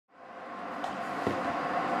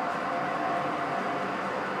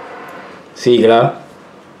Sigla.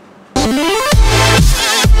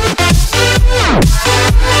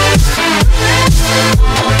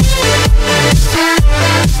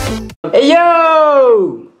 Hey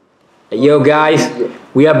yo! Hey yo guys,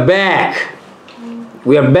 we are back!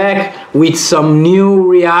 We are back with some new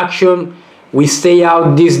reaction. We stay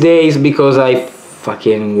out these days because I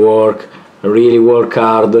fucking really work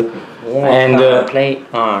hard. Play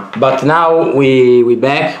hard. But now we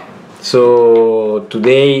back. So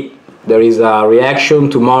today there is a reaction.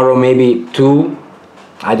 Tomorrow maybe 2.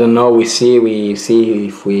 I don't know. We see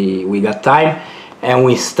if we got time, and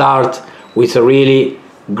we start with a really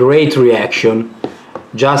great reaction.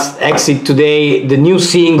 Just exit today the new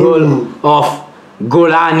single of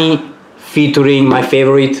Golani featuring my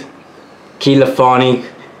favorite Killa Fonic,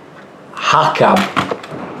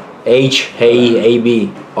 A.C.A.B. H-A-A-B.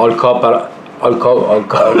 All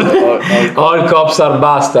cops are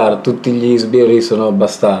bastard. Tutti gli sbirri sono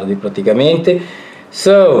bastardi praticamente.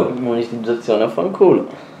 So monetizzazione a fanculo.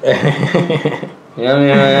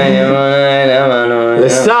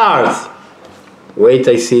 Let's start. Wait,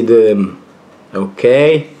 I see the...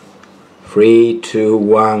 Okay. 3, 2,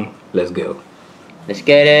 1, let's go. Let's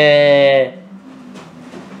get it.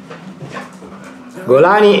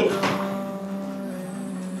 Golani.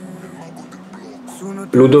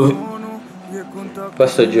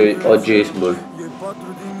 Questo è oggi Bull.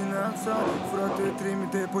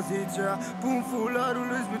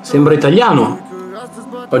 Sembra italiano.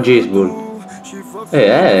 Oggi Bull.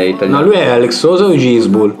 È italiano. No, lui è Alex Sosa o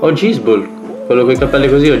Gisbull? Gisbull. Quello con i capelli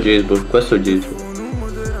così o Gisbull? Questo è Gisbull.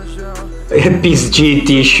 E PSG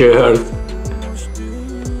t-shirt.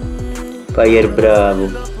 Fire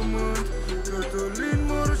bravo.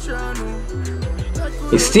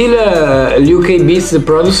 Is still UK Beats the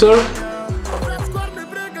producer?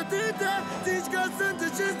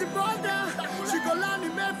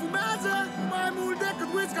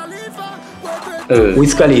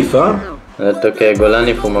 Wiz Khalifa? Ha detto che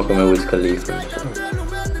Golani fuma come Wiz Khalifa.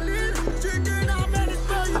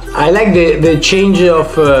 I like the change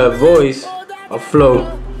of voice, of flow.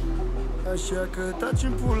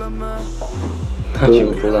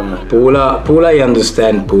 Pula, I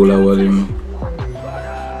understand Pula, what do you mean?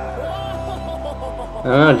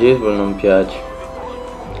 Ah, Gisbull non piace.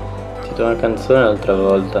 Cito una canzone l'altra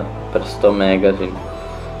volta per sto magazine.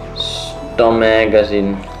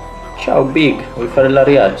 Ciao Big, vuoi fare la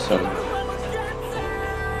reaction?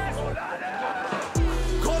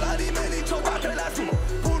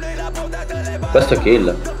 Questo è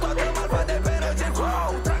Killa.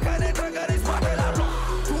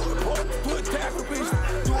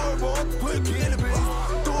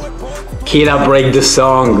 Killa break the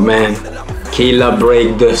song, man. Killa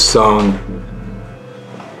break the song.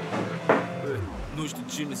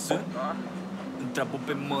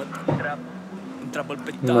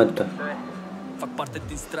 Fa parte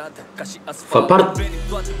di strada.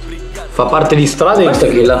 Questo è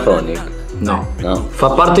Killa Fonic. No. Fa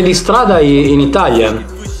parte di strada in Italia.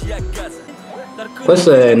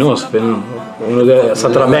 Questo è Nospe, no? Uno dei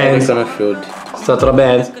Satra Band. Conosciuti. Satra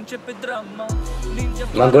Band.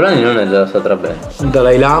 Ma Golani non è della Satra Band.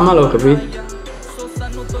 Dalai Lama, l'ho capito.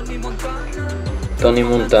 Tony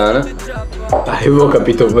Montana. Ah, io avevo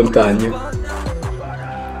capito Montagna.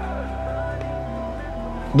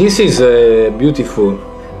 This is beautiful.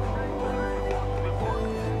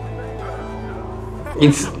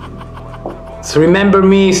 It's remember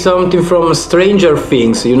me something from Stranger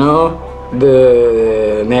Things, you know,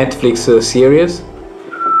 the Netflix series.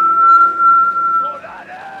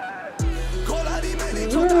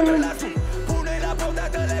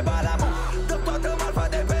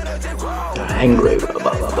 Angry.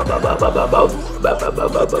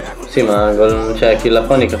 Sì, ma cioè Killa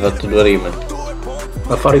Fonic ha fatto 2 rime.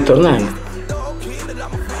 Ma fa ritornare.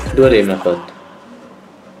 2 rime ha fatto.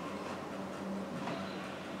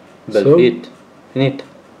 Bel hit. Finita.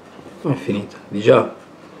 È finita, di già.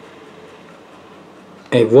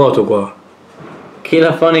 È vuoto qua.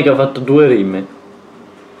 Killa Fonic ha fatto 2 rime.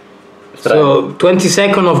 So 20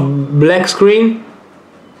 seconds of black screen.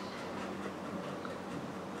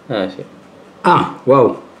 Sì. Ah,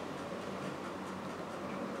 wow.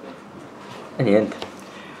 E niente.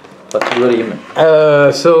 Ha fatto 2 rime.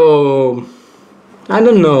 So I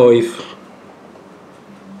don't know if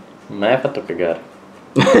Ma hai fatto cagare.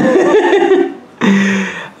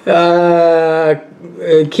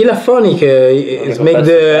 Killa Fonic is make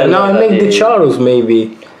the chorus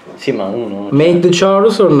maybe. Sì, ma uno. Make the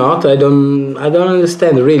chorus or not? I don't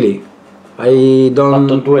understand really. I don't. Ha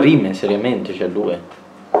fatto 2 rime, seriamente, cioè 2.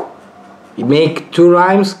 You make 2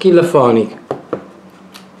 rhymes, Killa Fonic.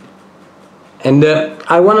 And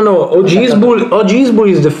I want to know, OG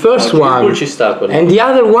is the first one. Ci sta quello. And the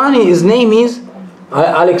other one, his name is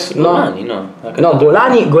Alex. Golani, No, no.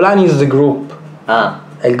 Golani is the group. Ah,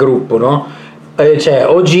 È il gruppo, no? Cioè,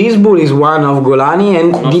 OG is one of Golani,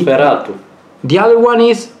 and the other one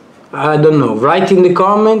is, I don't know. Write in the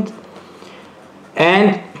comment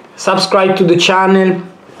and subscribe to the channel.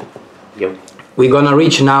 Yo. We're gonna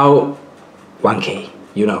reach now 1K,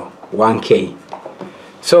 1K.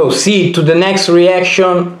 So see to the next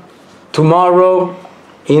reaction tomorrow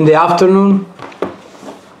in the afternoon.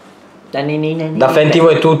 Da Fentivo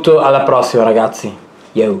è tutto, alla prossima ragazzi.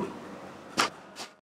 Yo.